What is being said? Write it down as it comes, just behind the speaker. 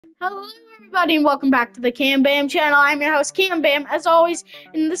Hello everybody and welcome back to the Cam Bam channel. I'm your host Cam Bam. As always,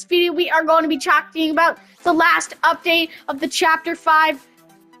 in this video we are going to be talking about the last update of the Chapter 5.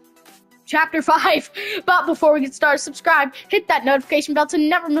 But before we get started, subscribe, hit that notification bell to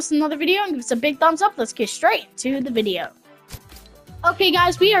never miss another video, and give us a big thumbs up. Let's get straight to the video. Okay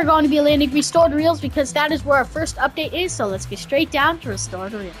guys, we are going to be landing Restored Reels because that is where our first update is, so let's get straight down to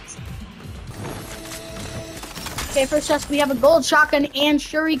Restored Reels. Okay, first up, we have a gold shotgun and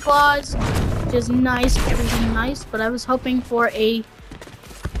Shuri claws, which is nice, everything nice, but I was hoping for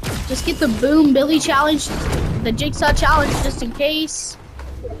just get the Boom Billy challenge, the Jigsaw challenge, just in case.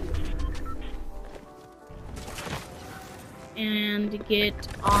 And get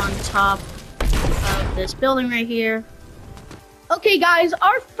on top of this building right here. Okay guys,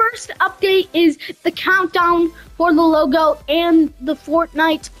 our first update is the countdown for the logo and the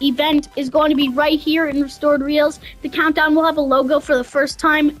Fortnite event is going to be right here in Restored Reels. The countdown will have a logo for the first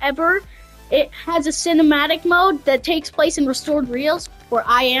time ever. It has a cinematic mode that takes place in Restored Reels, where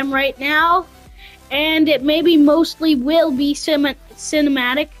I am right now. And it maybe mostly will be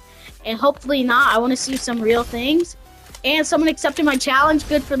cinematic, and hopefully not. I want to see some real things. And someone accepted my challenge,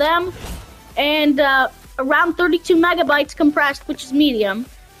 good for them. And around 32 megabytes compressed, which is medium.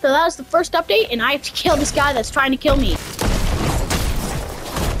 So that was the first update, and I have to kill this guy that's trying to kill me.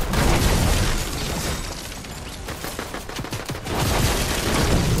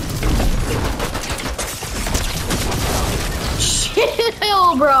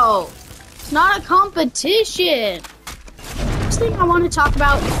 Chill, bro. It's not a competition. Next thing I want to talk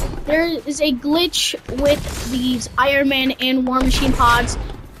about, there is a glitch with these Iron Man and War Machine pods.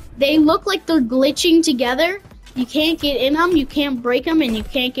 They look like they're glitching together. You can't get in them, you can't break them, and you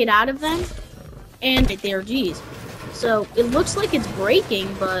can't get out of them. And right there, geez. So it looks like it's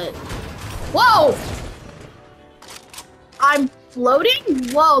breaking, but whoa! I'm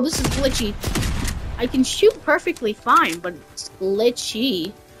floating? Whoa, this is glitchy. I can shoot perfectly fine, but it's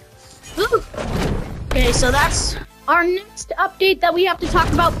glitchy. Ooh. Okay, so that's our next update that we have to talk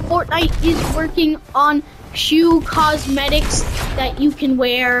about. Fortnite is working on shoe cosmetics that you can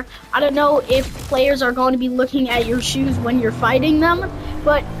wear. I don't know if players are going to be looking at your shoes when you're fighting them,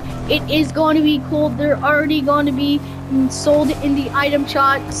 but it is going to be cool. They're already going to be sold in the item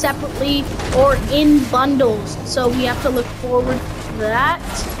shop separately or in bundles, so we have to look forward to that.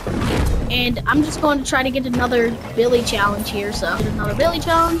 And I'm just going to try to get another Billy challenge here, so get another Billy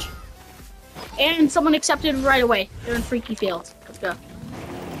challenge. And someone accepted right away. They're in Freaky Fields. Let's go.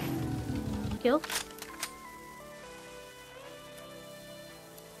 Kill.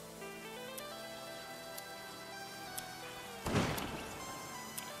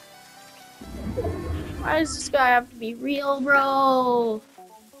 Why does this guy have to be real, bro?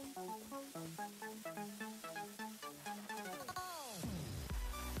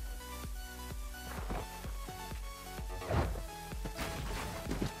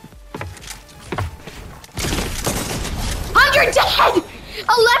 You're dead! 11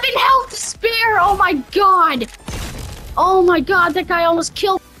 health to spare! Oh my god! Oh my god, that guy almost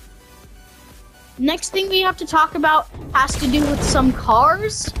killed. Next thing we have to talk about has to do with some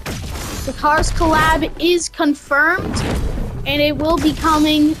cars. The Cars collab is confirmed, and it will be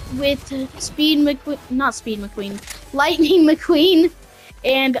coming with Lightning McQueen,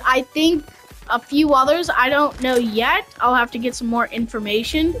 and I think a few others. I don't know yet. I'll have to get some more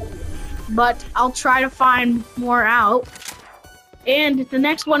information, but I'll try to find more out. And the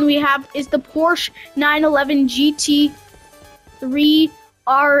next one we have is the Porsche 911 GT3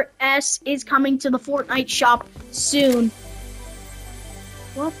 RS is coming to the Fortnite shop soon.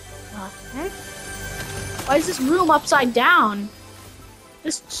 What the heck? Why is this room upside down?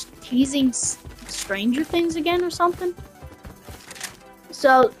 Just teasing Stranger Things again or something?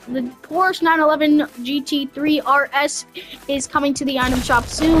 So the Porsche 911 GT3 RS is coming to the item shop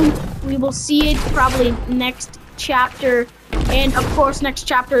soon. We will see it probably next chapter. And of course, next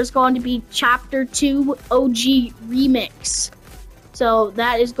chapter is going to be Chapter 2 OG Remix. So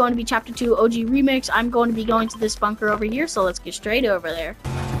that is going to be Chapter 2 OG Remix. I'm going to be going to this bunker over here, so let's get straight over there.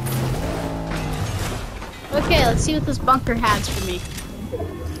 Okay, let's see what this bunker has for me.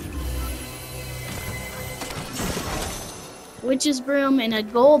 Witch's Broom and a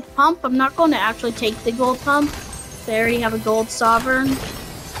gold pump. I'm not going to actually take the gold pump. They already have a gold sovereign.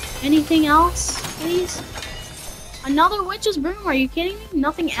 Anything else, please? Another Witch's Broom? Are you kidding me?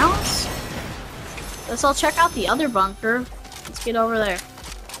 Nothing else? Guess I'll check out the other bunker. Let's get over there.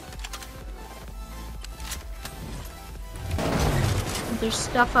 There's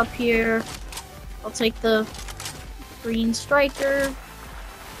stuff up here. I'll take the green striker.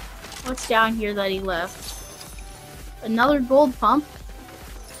 What's down here that he left? Another gold pump.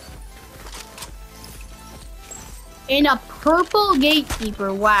 And a purple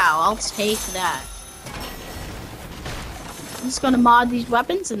gatekeeper. Wow, I'll take that. I'm just gonna mod these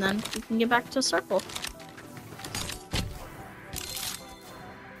weapons and then we can get back to circle.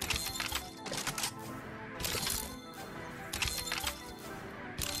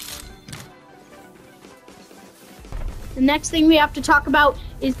 The next thing we have to talk about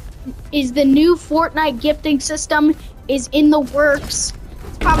is the new Fortnite gifting system is in the works.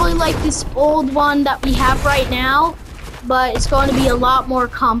 It's probably like this old one that we have right now, but it's going to be a lot more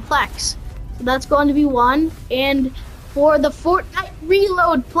complex. So that's going to be one. And for the Fortnite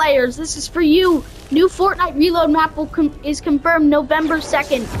Reload players, this is for you. New Fortnite Reload map is confirmed November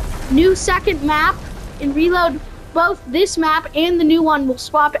 2nd. New second map in Reload. Both this map and the new one will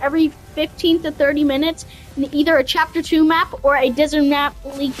swap every 15 to 30 minutes in either a Chapter 2 map or a desert map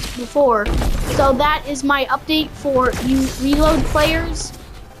leaked before. So that is my update for you Reload players.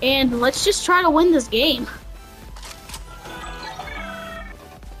 And let's just try to win this game.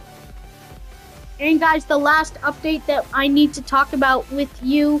 And guys, the last update that I need to talk about with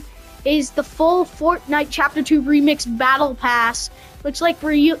you is the full Fortnite Chapter 2 Remix Battle Pass. Looks like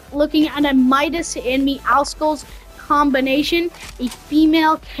we're looking at a Midas and Meowscles combination, a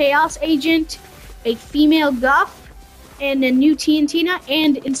female Chaos Agent, a female Guff, and a new TNTina,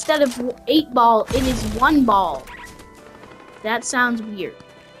 and instead of 8 ball, it is 1 ball. That sounds weird.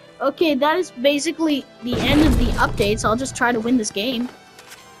 Okay, that is basically the end of the updates. I'll just try to win this game.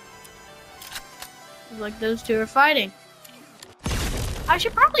 Like those two are fighting. I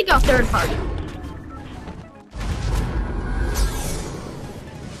should probably go third party.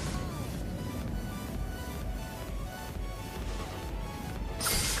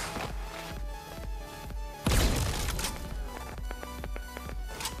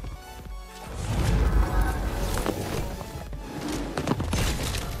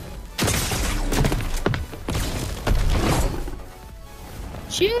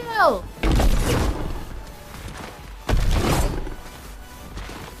 Chill.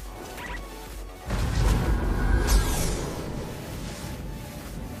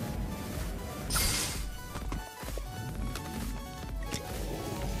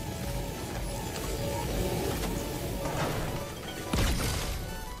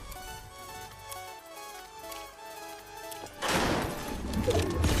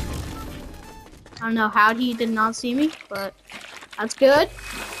 I don't know how he did not see me, but that's good.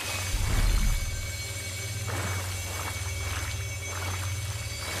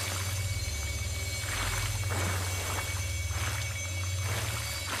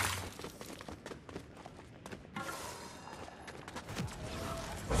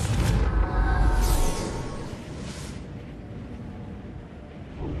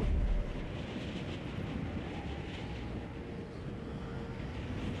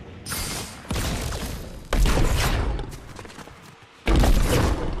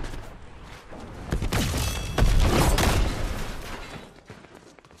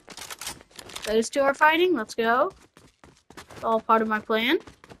 Those two are fighting. Let's go. It's all part of my plan.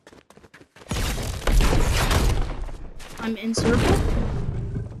 I'm in circle.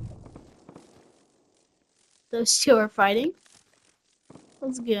 Those two are fighting.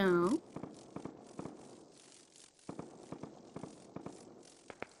 Let's go.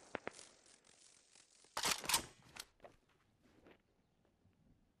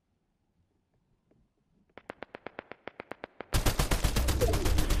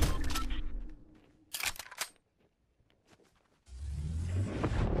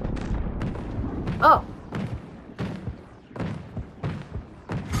 Oh.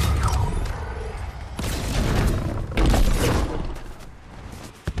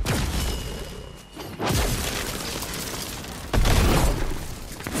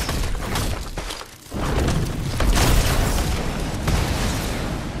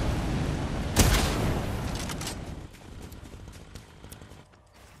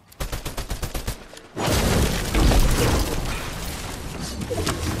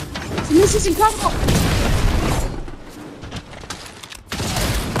 This is incredible.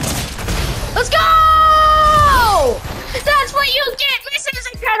 Let's go! That's what you get. This is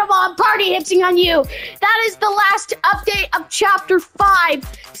incredible. I'm party hipsing on you. That is the last update of Chapter 5,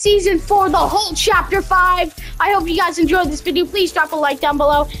 Season 4, the whole Chapter 5. I hope you guys enjoyed this video. Please drop a like down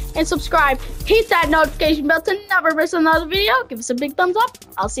below and subscribe. Hit that notification bell to never miss another video. Give us a big thumbs up.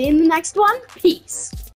 I'll see you in the next one. Peace.